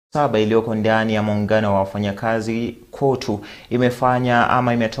saba iliyoko ndani ya muungano wa wafanyakazi KOTU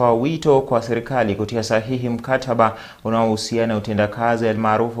imetoa wito kwa serikali kutia sahihi mkataba unaohusiana na utendakazi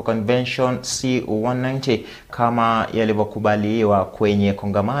almaarufu Convention C190 kama yalivyokubaliwa kwenye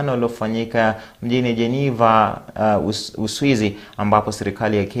kongamano lilofanyika mjini Geneva, Uswizi, ambapo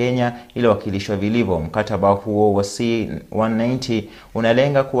serikali ya Kenya iliwakilishwa vilivyo. Mkataba huo wa C190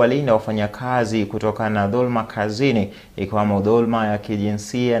 unalenga kuwalinda wafanyakazi kutokana na dhulma kazini, ikiwemo dhulma ya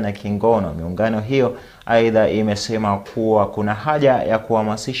kijinsia na kingono. Miungano hiyo aidha imesema kuwa kuna haja ya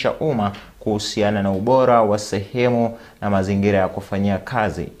kuhamasisha umma kuhusiana na ubora wa sehemu na mazingira ya kufanyia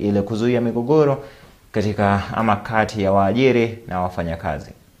kazi ili kuzuia migogoro kati ya waajiri na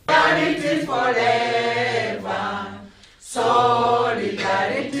wafanyakazi.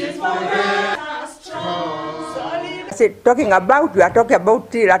 We are talking about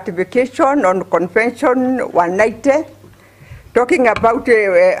the ratification on Convention 190. Talking about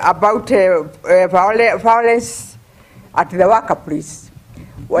violence at the workplace.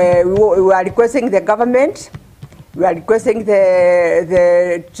 We are requesting the government, we are requesting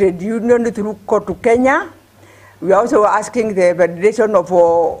the trade union through KOTU Kenya. We are also asking the Federation of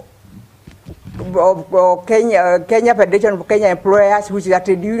Kenya Federation of Kenya Employers, which is a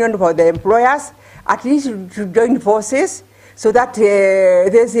trade union for the employers, at least to join forces so that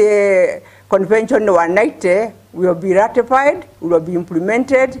this Convention 190 will be ratified, will be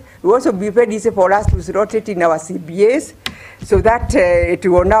implemented. It will also be very easy for us to slot it in our CBAs so that it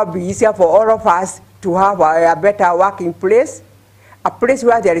will now be easier for all of us to have a better working place, a place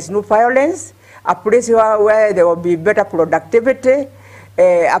where there is no violence, a place where there will be better productivity,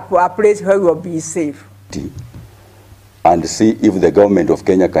 a place where we will be safe. And see if the government of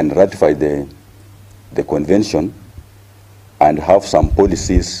Kenya can ratify the convention and have some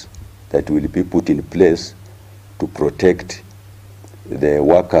policies that will be put in place to protect the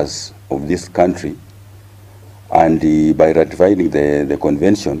workers of this country. And by ratifying the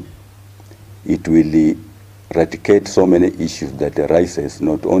convention, it will eradicate so many issues that arises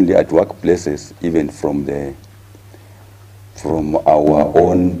not only at workplaces, even from our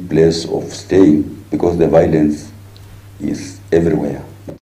own place of staying, because the violence is everywhere.